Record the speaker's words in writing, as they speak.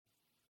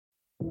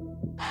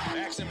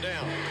Backs him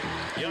down.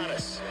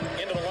 Giannis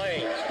into the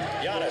lane.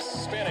 Giannis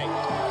spinning.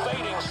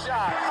 Fading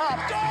shot.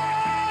 Up.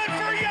 Good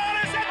for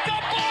Giannis at the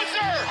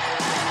buzzer.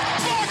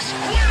 Bucks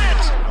win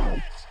it.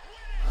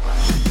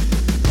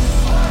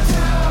 Our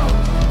town,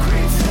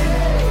 Green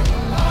City,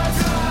 our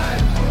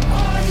time,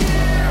 our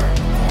year,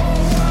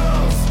 whole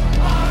world's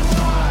on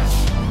watch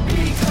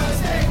because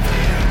they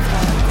fear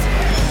the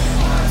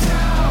Our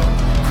town,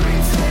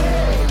 Green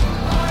City,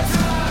 our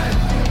time,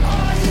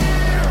 our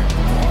year,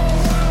 whole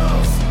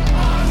world's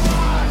on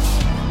watch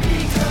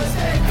because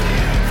they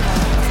fear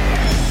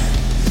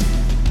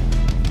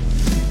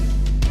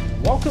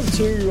the Welcome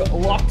to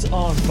Locked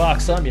On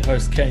Bucks. I'm your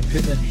host, Kane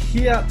Pittman,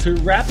 here to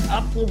wrap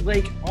up the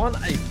week on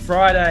a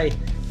Friday.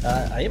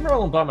 I am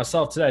rolling by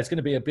myself today. It's going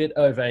to be a bit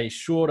of a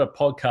shorter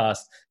podcast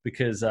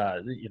because,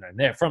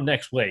 from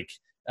next week,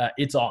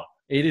 it's on.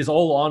 It is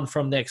all on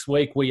from next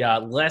week. We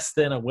are less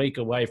than a week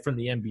away from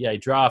the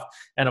NBA draft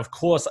and, of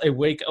course, a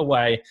week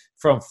away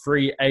from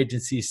free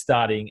agency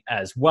starting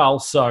as well.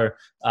 So,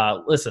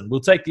 listen, we'll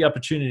take the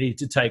opportunity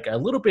to take a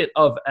little bit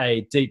of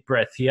a deep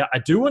breath here. I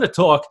do want to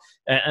talk,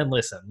 and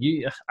listen,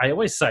 I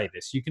always say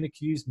this. You can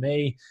accuse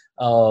me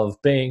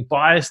of being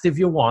biased if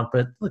you want,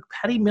 but look,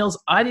 Patty Mills,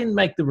 I didn't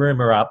make the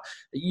rumor up.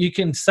 You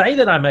can say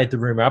that I made the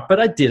rumor up, but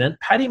I didn't.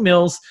 Patty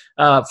Mills,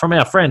 from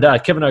our friend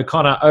Kevin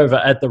O'Connor over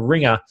at The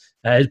Ringer,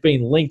 has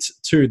been linked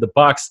to the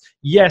Bucks.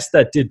 Yes,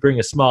 that did bring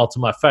a smile to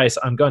my face.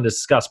 I'm going to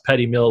discuss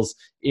Patty Mills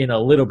in a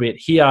little bit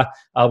here.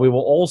 We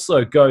will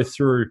also go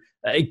through,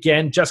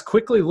 again, just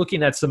quickly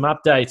looking at some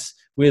updates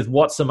with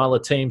what some other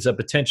teams are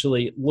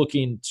potentially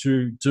looking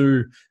to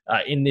do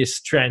in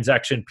this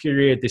transaction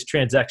period, this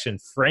transaction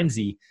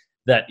frenzy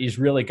that is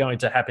really going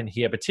to happen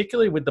here,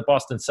 particularly with the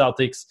Boston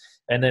Celtics.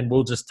 And then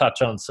we'll just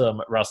touch on some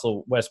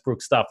Russell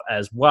Westbrook stuff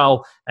as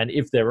well. And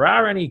if there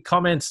are any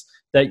comments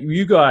that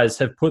you guys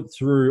have put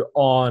through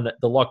on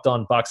the Locked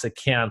On Bucks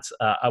account,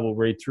 I will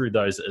read through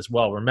those as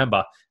well.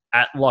 Remember,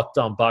 at Locked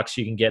On Bucks,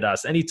 you can get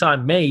us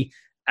anytime, me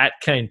at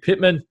Kane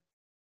Pittman.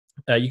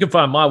 You can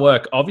find my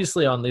work,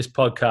 obviously, on this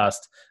podcast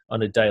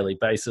on a daily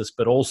basis,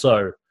 but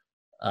also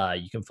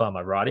you can find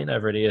my writing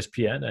over at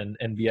ESPN and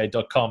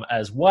NBA.com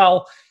as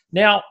well.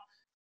 Now,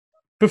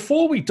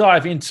 before we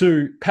dive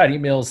into Patty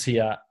Mills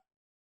here,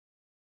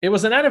 it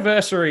was an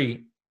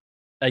anniversary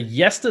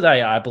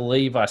yesterday, I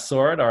believe I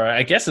saw it, or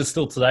I guess it's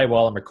still today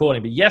while I'm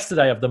recording, but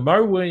yesterday of the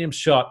Mo Williams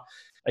shot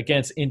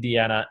against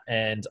Indiana,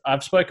 and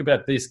I've spoke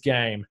about this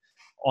game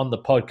on the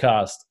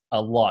podcast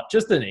a lot.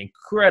 Just an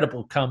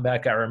incredible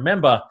comeback. I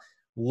remember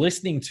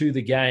listening to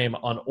the game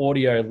on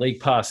Audio League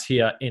Pass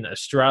here in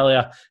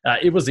Australia.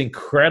 It was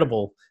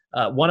incredible.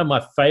 One of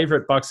my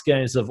favorite Bucks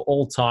games of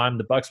all time.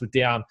 The Bucks were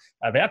down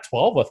about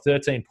 12 or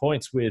 13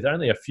 points with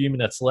only a few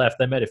minutes left.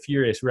 They made a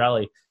furious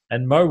rally.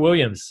 And Mo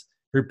Williams,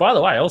 who, by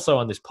the way, also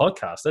on this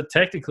podcast, that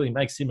technically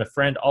makes him a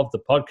friend of the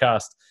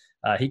podcast.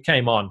 He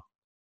came on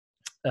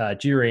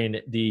during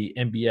the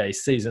NBA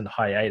season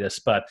hiatus.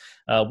 But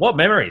what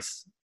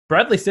memories?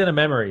 Bradley Center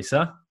memories,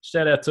 huh?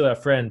 Shout out to our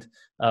friend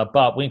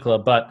Bart Winkler.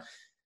 But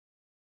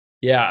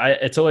yeah,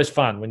 it's always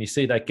fun when you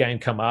see that game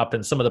come up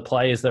and some of the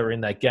players that were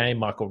in that game,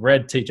 Michael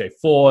Redd, TJ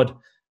Ford,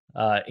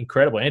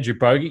 incredible. Andrew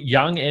Bogut,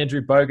 young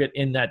Andrew Bogut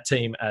in that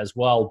team as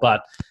well.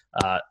 But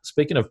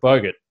speaking of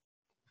Bogut,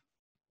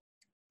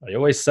 I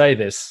always say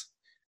this,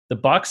 the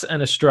Bucks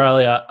and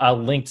Australia are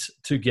linked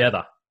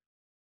together.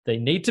 They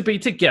need to be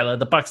together.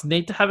 The Bucks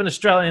need to have an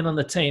Australian on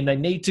the team. They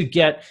need to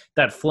get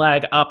that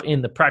flag up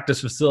in the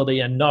practice facility.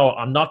 And no,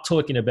 I'm not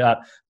talking about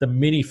the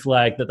mini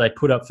flag that they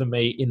put up for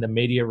me in the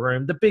media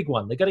room, the big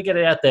one. They got to get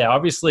it out there.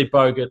 Obviously,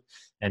 Bogut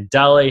and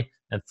Daly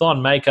and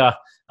Thon Maker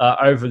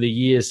over the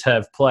years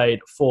have played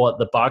for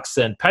the Bucks.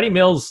 And Patty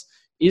Mills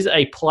is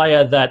a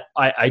player that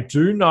I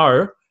do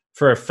know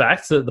for a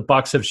fact that the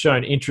Bucks have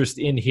shown interest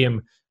in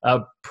him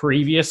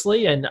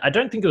previously. And I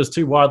don't think it was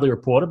too widely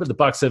reported, but the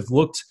Bucks have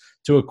looked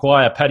to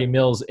acquire Patty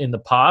Mills in the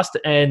past.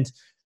 And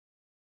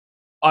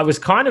I was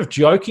kind of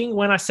joking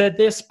when I said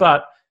this,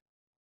 but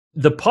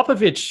the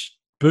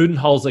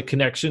Popovich-Budenholzer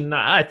connection,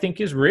 I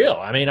think, is real.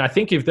 I mean, I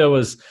think if there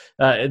was,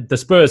 the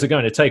Spurs are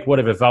going to take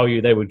whatever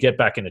value they would get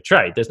back in a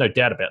trade. There's no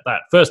doubt about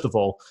that, first of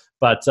all.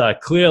 But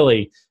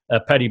clearly,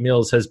 Patty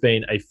Mills has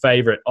been a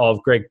favorite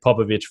of Greg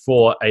Popovich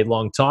for a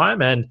long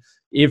time. And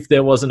if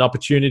there was an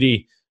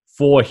opportunity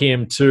for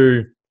him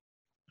to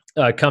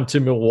come to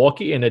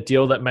Milwaukee in a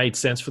deal that made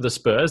sense for the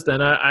Spurs,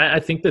 then I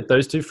think that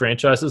those two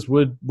franchises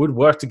would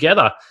work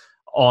together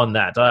on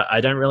that.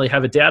 I don't really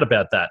have a doubt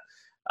about that.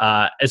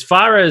 As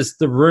far as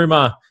the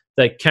rumor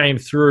that came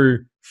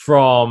through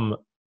from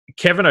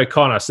Kevin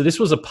O'Connor, so this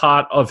was a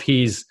part of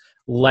his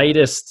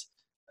latest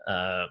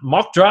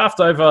mock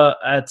draft over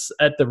at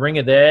the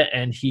Ringer there,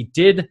 and he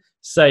did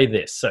say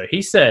this. So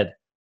he said,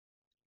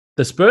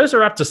 the Spurs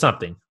are up to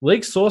something.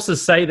 League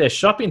sources say they're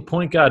shopping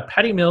point guard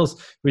Patty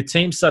Mills with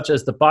teams such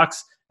as the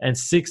Bucks and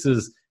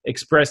Sixers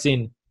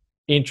expressing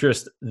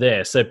interest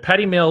there. So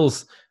Patty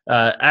Mills,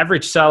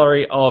 average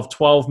salary of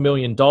 $12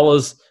 million.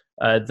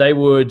 They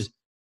would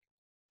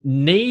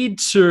need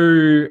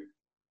to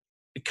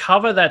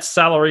cover that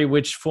salary,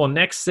 which for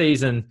next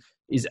season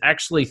is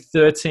actually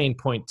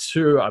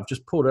 13.2. I've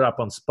just pulled it up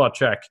on Spot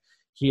Track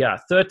here,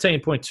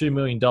 $13.2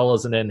 million,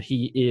 and then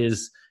he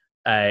is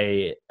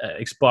a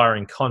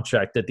expiring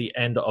contract at the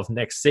end of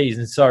next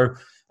season. So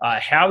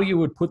how you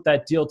would put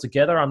that deal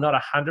together, I'm not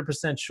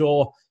 100%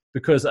 sure,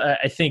 because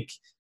I think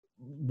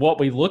what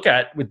we look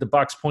at with the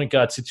Bucks point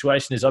guard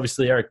situation is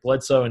obviously Eric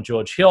Bledsoe and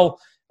George Hill.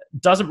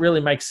 Doesn't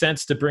really make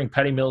sense to bring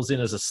Patty Mills in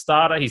as a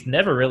starter. He's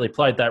never really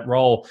played that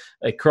role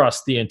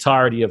across the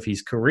entirety of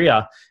his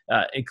career.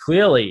 And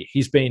clearly,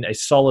 he's been a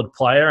solid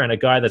player and a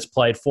guy that's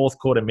played fourth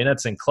quarter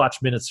minutes and clutch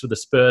minutes for the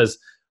Spurs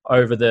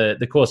over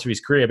the course of his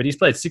career. But he's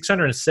played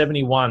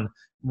 671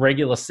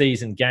 regular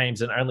season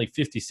games and only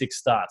 56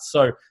 starts.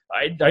 So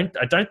I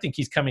don't think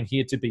he's coming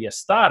here to be a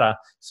starter.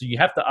 So you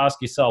have to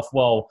ask yourself,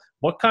 well,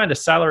 what kind of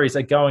salaries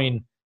are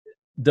going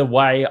the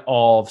way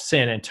of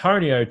San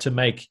Antonio to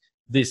make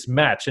this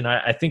match? And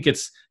I think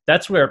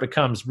that's where it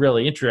becomes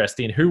really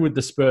interesting. Who would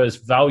the Spurs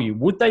value?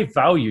 Would they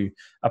value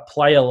a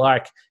player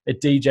like a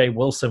DJ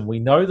Wilson? We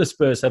know the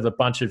Spurs have a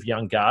bunch of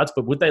young guards,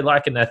 but would they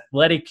like an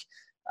athletic,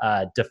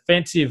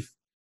 defensive,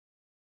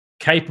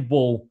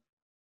 capable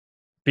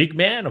big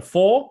man, a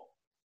four,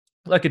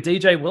 like a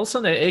DJ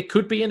Wilson? It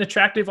could be an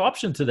attractive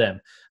option to them.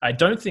 I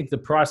don't think the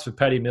price for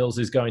Patty Mills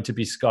is going to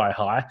be sky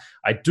high.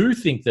 I do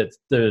think that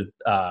the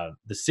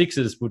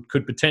Sixers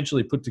could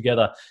potentially put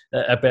together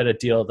a better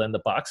deal than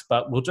the Bucks,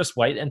 but we'll just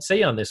wait and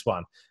see on this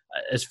one.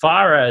 As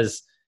far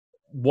as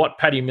what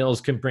Patty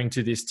Mills can bring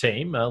to this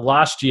team,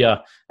 last year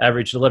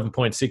averaged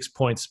 11.6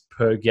 points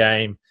per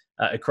game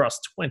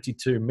across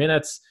 22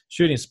 minutes,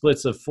 shooting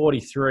splits of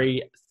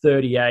 43,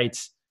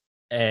 38,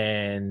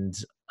 and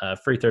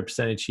free throw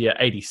percentage here,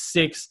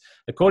 86.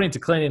 According to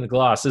Cleaning the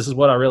Glass, this is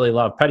what I really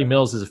love. Patty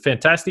Mills is a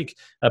fantastic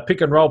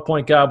pick and roll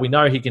point guard. We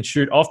know he can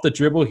shoot off the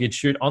dribble. He can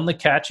shoot on the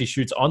catch. He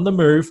shoots on the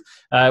move.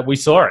 We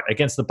saw it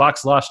against the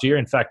Bucks last year.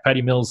 In fact,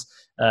 Patty Mills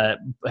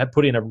had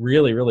put in a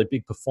really, really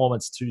big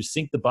performance to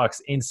sink the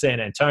Bucks in San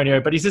Antonio.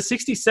 But he's a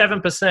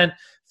 67%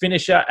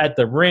 finisher at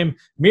the rim.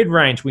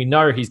 Mid-range, we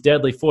know he's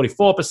deadly,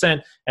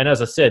 44%. And as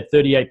I said,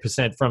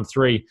 38% from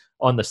three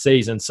on the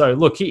season. So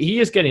look, he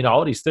is getting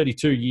old. He's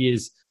 32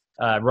 years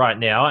right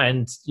now.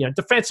 And,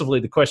 defensively,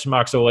 the question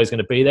marks are always going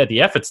to be there.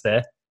 The effort's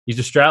there. He's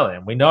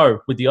Australian. We know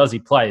with the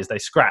Aussie players, they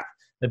scrap.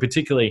 They're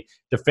particularly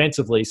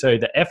defensively. So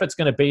the effort's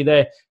going to be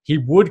there. He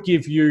would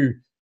give you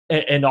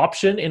an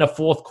option in a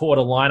fourth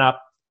quarter lineup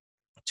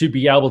to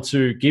be able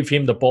to give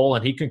him the ball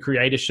and he can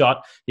create a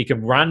shot. He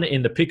can run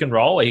in the pick and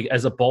roll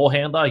as a ball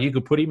handler. You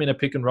could put him in a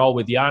pick and roll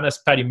with Giannis.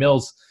 Patty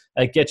Mills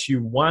gets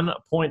you 1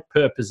 point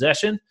per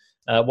possession.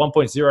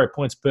 1.0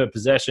 points per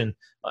possession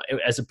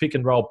as a pick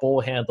and roll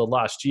ball handler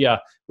last year,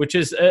 which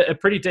is a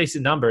pretty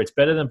decent number. It's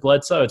better than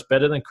Bledsoe. It's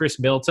better than Chris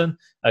Middleton.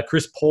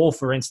 Chris Paul,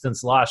 for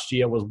instance, last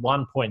year was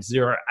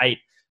 1.08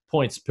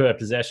 points per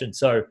possession.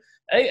 So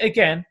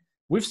again,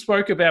 we've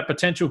spoke about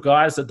potential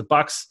guys that the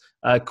Bucks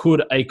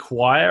could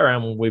acquire,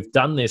 and we've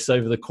done this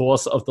over the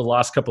course of the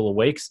last couple of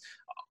weeks.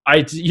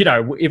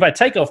 If I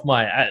take off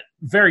my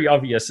very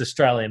obvious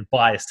Australian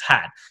biased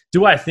hat,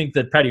 do I think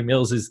that Patty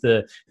Mills is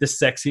the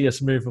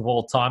sexiest move of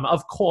all time?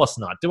 Of course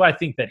not. Do I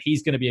think that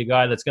he's going to be a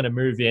guy that's going to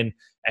move in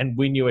and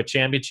win you a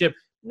championship?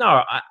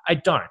 No, I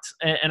don't.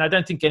 And I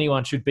don't think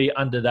anyone should be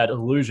under that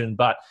illusion.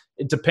 But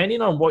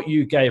depending on what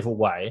you gave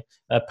away,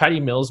 Patty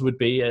Mills would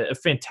be a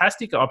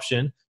fantastic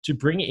option to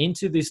bring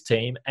into this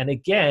team. And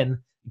again,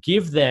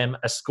 give them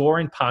a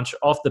scoring punch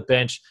off the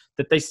bench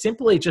that they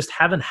simply just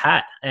haven't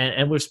had.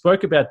 And we've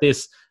spoke about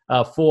this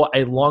for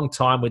a long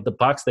time with the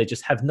Bucks. They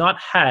just have not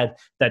had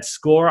that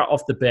scorer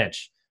off the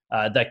bench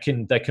that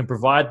can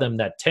provide them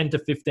that 10 to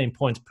 15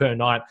 points per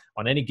night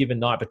on any given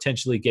night,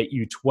 potentially get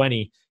you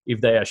 20 if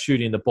they are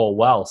shooting the ball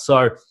well.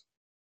 So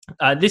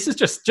this is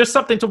just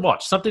something to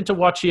watch. Something to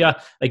watch here.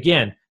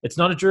 Again, it's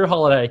not a Drew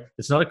Holiday.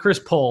 It's not a Chris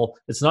Paul.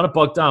 It's not a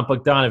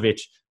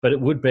Bogdanovic, but it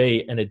would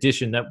be an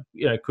addition that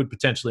could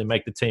potentially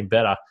make the team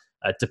better,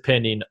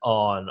 depending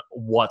on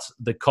what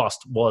the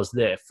cost was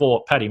there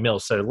for Patty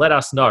Mills. So let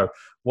us know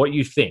what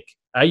you think.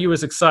 Are you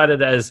as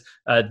excited as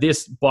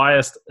this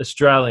biased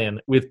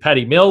Australian with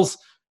Patty Mills?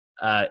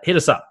 Hit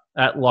us up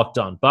at Locked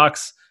On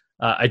Bucks.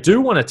 I do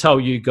want to tell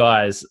you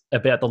guys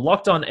about the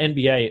Locked On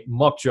NBA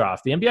mock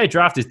draft. The NBA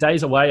draft is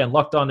days away, and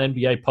Locked On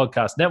NBA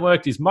Podcast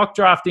Network is mock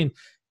drafting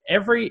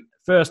every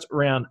first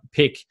round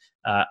pick.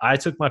 I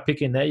took my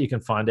pick in there. You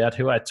can find out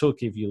who I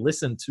took if you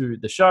listen to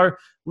the show.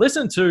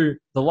 Listen to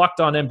the Locked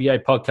On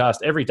NBA podcast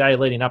every day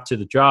leading up to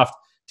the draft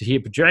to hear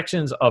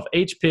projections of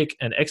each pick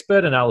and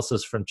expert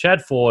analysis from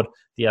Chad Ford,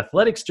 The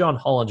Athletic's John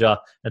Hollinger,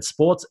 and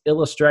Sports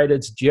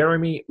Illustrated's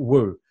Jeremy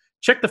Wu.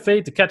 Check the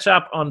feed to catch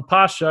up on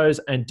past shows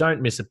and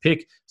don't miss a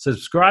pick.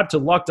 Subscribe to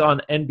Locked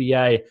On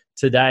NBA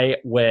today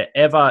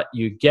wherever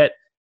you get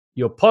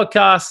your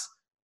podcasts.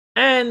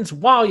 And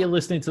while you're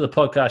listening to the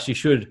podcast, you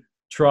should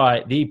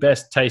try the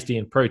best tasty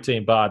and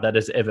protein bar that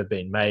has ever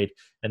been made.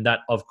 And that,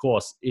 of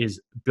course, is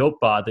Built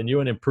Bar. The new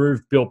and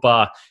improved Built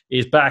Bar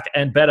is back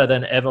and better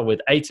than ever with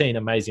 18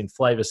 amazing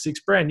flavors, 6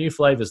 brand new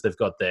flavors they've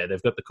got there.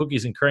 They've got the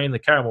cookies and cream, the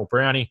caramel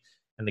brownie,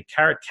 and the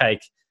carrot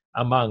cake.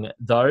 among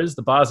those.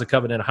 The bars are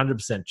covered in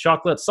 100%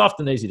 chocolate, soft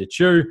and easy to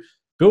chew.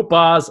 Built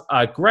bars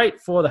are great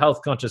for the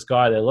health-conscious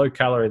guy. They're low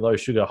calorie, low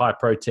sugar, high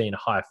protein,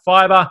 high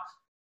fiber.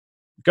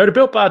 Go to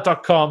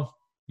BuiltBar.com,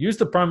 use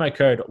the promo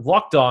code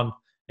LOCKEDON,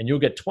 and you'll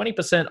get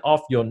 20%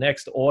 off your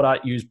next order.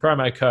 Use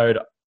promo code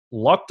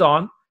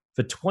LOCKEDON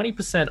for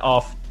 20%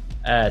 off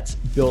at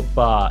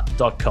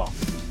BuiltBar.com.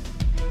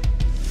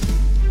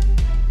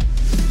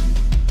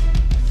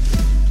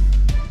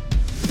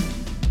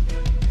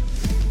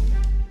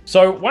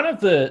 So one of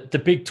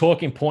the big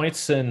talking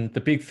points and the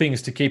big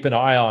things to keep an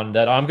eye on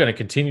that I'm going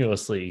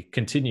to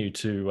continue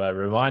to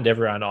remind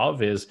everyone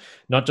of is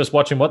not just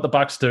watching what the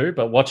Bucks do,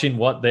 but watching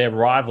what their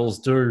rivals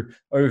do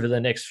over the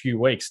next few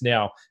weeks.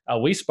 Now,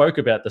 we spoke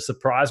about the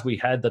surprise we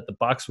had that the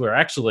Bucks were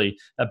actually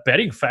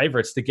betting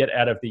favorites to get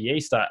out of the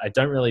East. I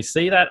don't really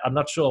see that. I'm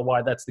not sure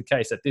why that's the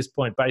case at this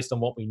point based on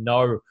what we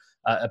know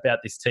about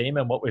this team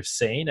and what we've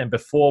seen. And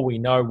before we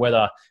know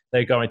whether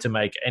they're going to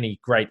make any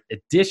great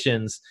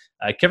additions,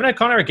 Kevin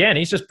O'Connor, again,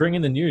 he's just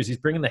bringing the news. He's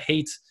bringing the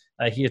heat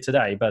here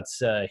today. But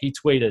he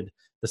tweeted,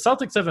 the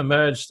Celtics have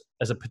emerged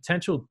as a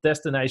potential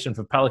destination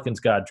for Pelicans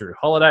guard Drew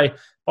Holiday.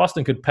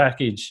 Boston could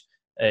package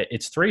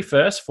its 3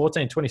 firsts,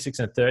 14, 26,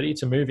 and 30,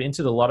 to move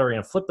into the lottery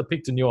and flip the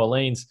pick to New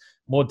Orleans.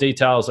 More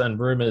details and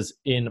rumors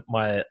in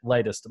my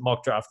latest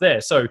mock draft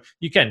there. So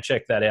you can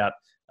check that out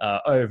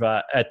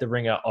over at The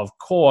Ringer, of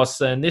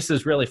course. And this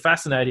is really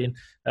fascinating.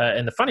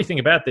 And the funny thing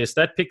about this,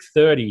 that pick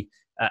 30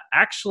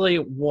 actually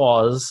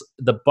was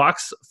the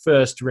Bucks'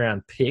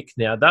 first-round pick.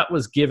 Now, that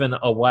was given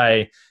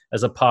away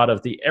as a part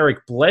of the Eric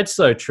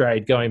Bledsoe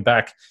trade going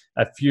back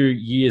a few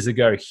years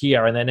ago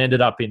here, and then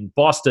ended up in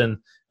Boston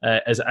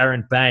as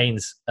Aaron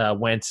Baines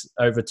went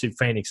over to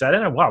Phoenix. I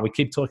don't know why we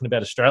keep talking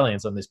about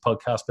Australians on this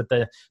podcast, but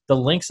the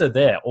links are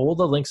there. All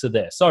the links are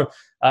there. So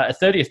a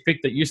 30th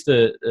pick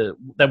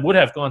that would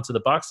have gone to the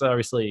Bucks,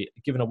 obviously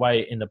given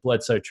away in the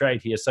Bledsoe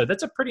trade here. So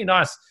that's a pretty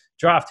nice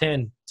draft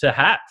hand to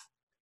have.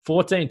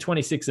 14,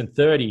 26, and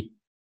 30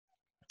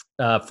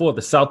 for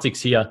the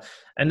Celtics here.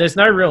 And there's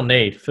no real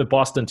need for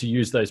Boston to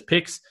use those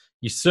picks.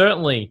 You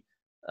certainly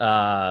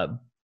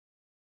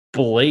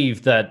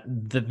believe that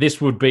this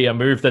would be a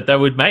move that they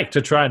would make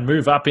to try and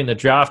move up in the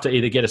draft to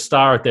either get a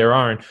star at their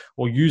own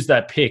or use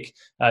that pick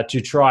to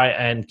try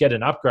and get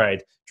an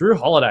upgrade. Drew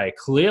Holiday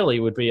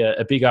clearly would be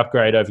a big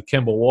upgrade over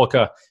Kemba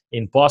Walker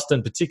in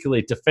Boston,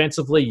 particularly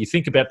defensively. You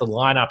think about the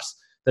lineups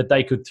that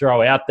they could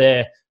throw out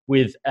there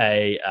with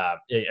a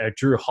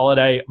Drew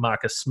Holiday,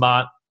 Marcus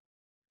Smart,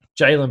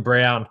 Jaylen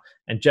Brown,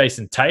 and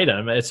Jason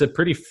Tatum. It's a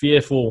pretty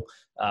fearful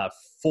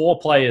 4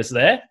 players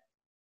there.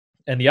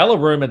 And the other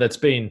rumor that's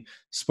been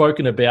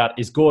spoken about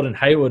is Gordon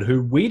Hayward,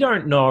 who we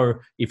don't know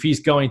if he's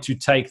going to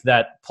take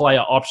that player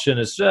option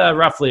as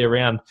roughly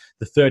around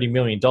the $30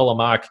 million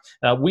mark.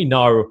 We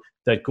know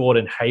that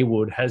Gordon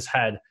Hayward has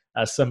had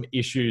some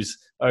issues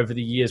over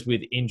the years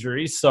with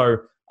injuries. So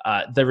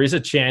there is a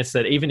chance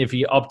that even if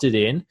he opted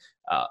in,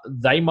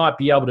 they might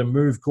be able to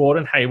move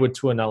Gordon Hayward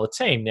to another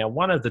team. Now,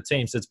 one of the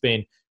teams that's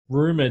been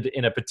rumored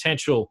in a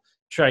potential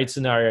trade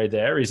scenario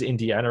there is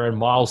Indiana and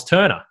Miles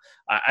Turner.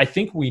 I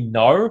think we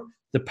know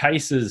the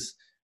Pacers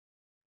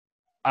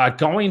are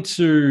going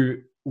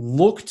to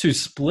look to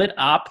split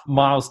up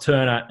Miles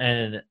Turner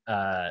and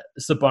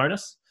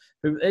Sabonis.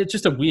 It's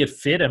just a weird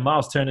fit, and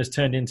Miles Turner's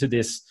turned into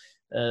this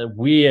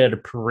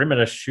weird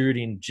perimeter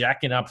shooting,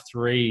 jacking up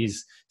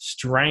threes,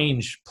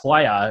 strange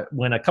player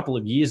when a couple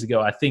of years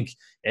ago, I think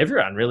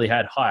everyone really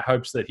had high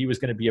hopes that he was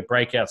going to be a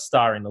breakout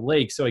star in the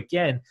league. So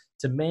again,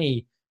 to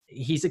me,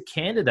 he's a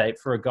candidate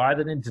for a guy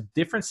that in a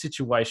different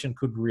situation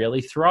could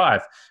really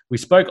thrive. We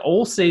spoke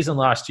all season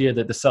last year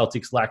that the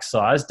Celtics lack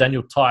size.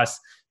 Daniel Tice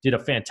did a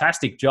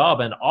fantastic job,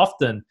 and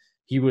often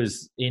he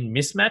was in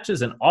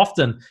mismatches and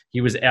often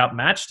he was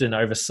outmatched and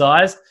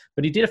oversized,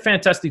 but he did a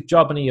fantastic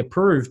job and he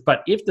improved.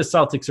 But if the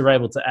Celtics are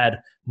able to add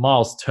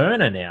Miles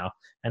Turner now,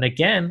 and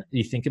again,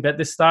 you think about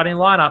this starting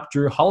lineup,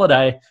 Drew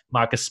Holiday,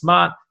 Marcus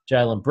Smart,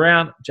 Jaylen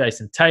Brown,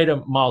 Jason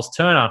Tatum, Miles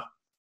Turner,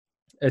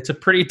 it's a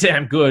pretty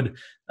damn good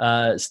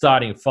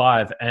starting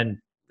 5 and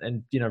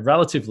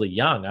relatively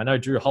young. I know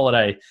Drew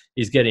Holiday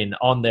is getting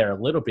on there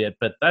a little bit,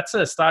 but that's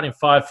a starting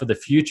 5 for the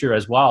future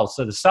as well.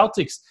 So the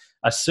Celtics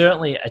are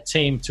certainly a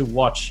team to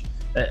watch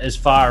as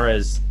far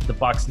as the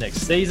Bucks next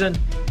season.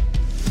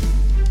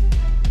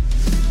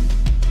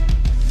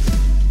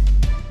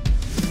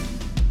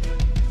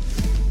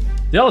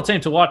 The other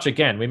team to watch,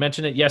 again, we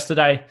mentioned it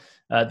yesterday,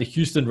 the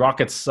Houston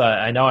Rockets.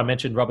 I know I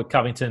mentioned Robert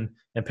Covington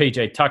and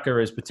PJ Tucker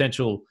as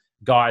potential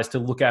guys to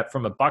look at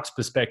from a Bucks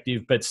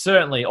perspective, but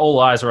certainly all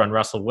eyes are on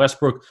Russell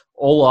Westbrook.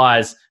 All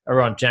eyes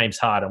are on James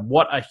Harden.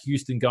 What are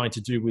Houston going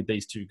to do with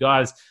these two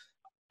guys?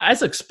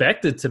 As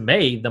expected to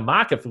me, the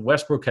market for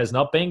Westbrook has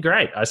not been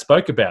great. I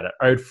spoke about it.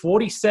 Owed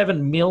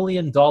 $47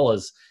 million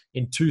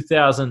in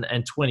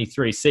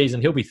 2023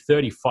 season. He'll be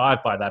 35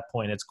 by that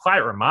point. It's quite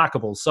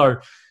remarkable. So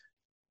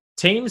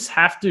teams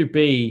have to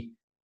be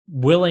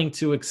willing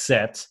to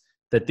accept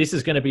that this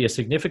is going to be a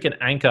significant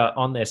anchor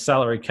on their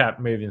salary cap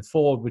moving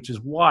forward, which is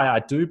why I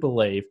do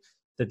believe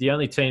that the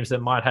only teams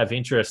that might have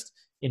interest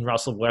in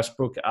Russell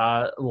Westbrook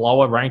are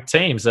lower ranked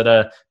teams that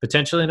are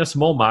potentially in a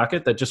small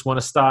market that just want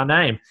a star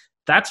name.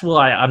 That's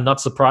why I'm not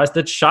surprised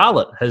that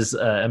Charlotte has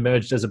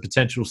emerged as a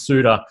potential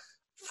suitor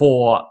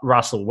for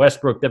Russell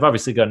Westbrook. They've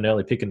obviously got an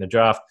early pick in the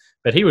draft,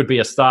 but he would be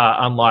a star,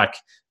 unlike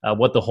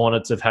what the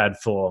Hornets have had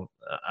for,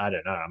 I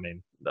don't know, I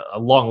mean, a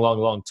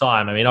long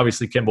time. I mean,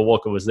 obviously Kemba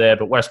Walker was there,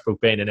 but Westbrook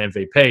being an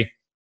MVP,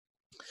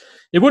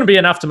 it wouldn't be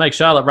enough to make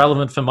Charlotte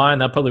relevant for mine.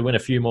 They'll probably win a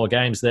few more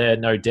games there,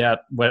 no doubt.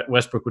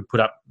 Westbrook would put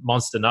up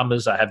monster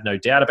numbers. I have no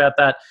doubt about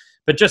that,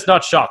 but just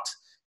not shocked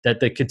that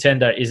the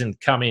contender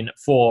isn't coming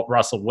for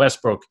Russell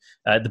Westbrook.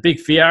 The big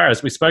fear,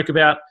 as we spoke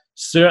about,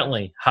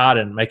 certainly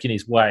Harden making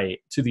his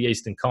way to the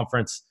Eastern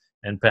Conference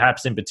and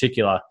perhaps in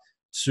particular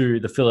to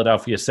the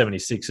Philadelphia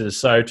 76ers.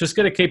 So just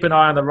got to keep an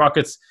eye on the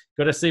Rockets.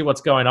 Got to see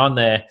what's going on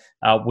there.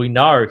 We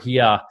know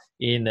here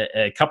in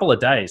a couple of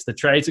days, the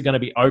trades are going to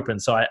be open.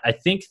 So I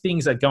think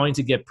things are going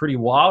to get pretty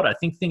wild. I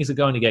think things are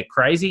going to get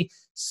crazy.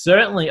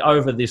 Certainly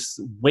over this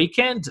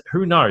weekend,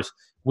 who knows?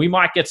 We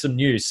might get some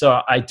news.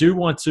 So I do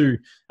want to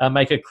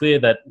make it clear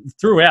that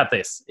throughout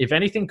this, if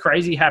anything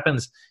crazy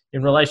happens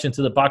in relation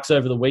to the Bucks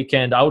over the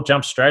weekend, I'll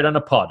jump straight on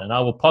a pod and I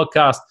will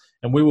podcast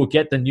and we will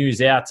get the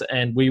news out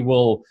and we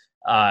will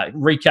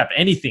recap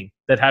anything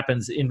that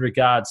happens in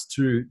regards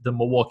to the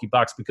Milwaukee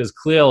Bucks, because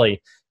clearly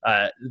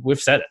we've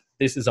said it.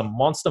 This is a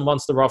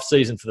monster off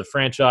season for the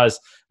franchise.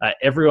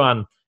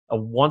 Everyone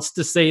wants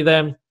to see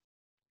them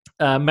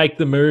make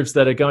the moves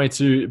that are going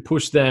to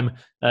push them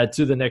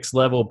to the next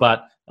level,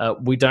 but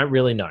we don't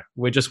really know.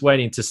 We're just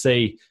waiting to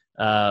see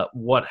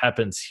what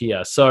happens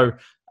here. So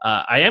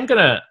I am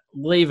going to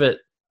leave it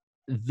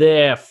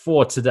there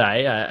for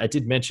today. I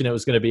did mention it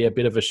was going to be a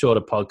bit of a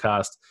shorter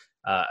podcast.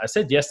 I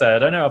said yesterday, I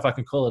don't know if I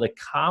can call it a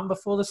calm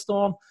before the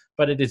storm,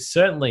 but it is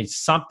certainly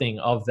something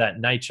of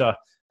that nature.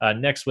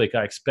 Next week,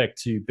 I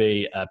expect to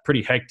be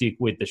pretty hectic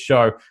with the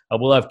show.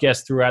 We'll have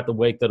guests throughout the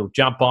week that'll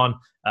jump on,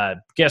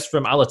 guests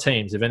from other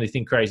teams if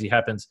anything crazy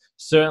happens.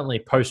 Certainly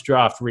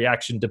post-draft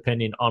reaction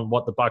depending on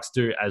what the Bucks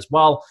do as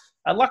well.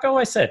 Like I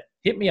always said,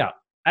 hit me up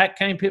at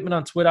Kane Pittman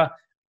on Twitter,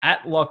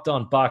 at Locked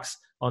On Bucks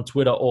on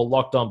Twitter, or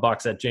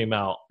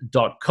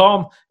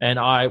lockedonbucks@gmail.com, and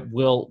I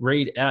will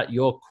read out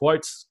your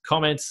quotes,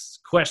 comments,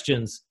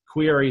 questions,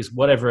 queries,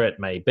 whatever it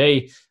may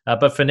be.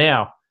 But for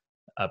now,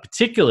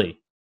 particularly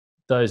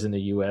those in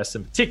the US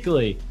and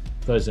particularly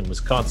those in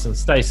Wisconsin,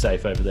 stay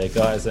safe over there,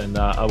 guys, and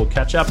I will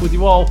catch up with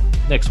you all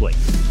next week.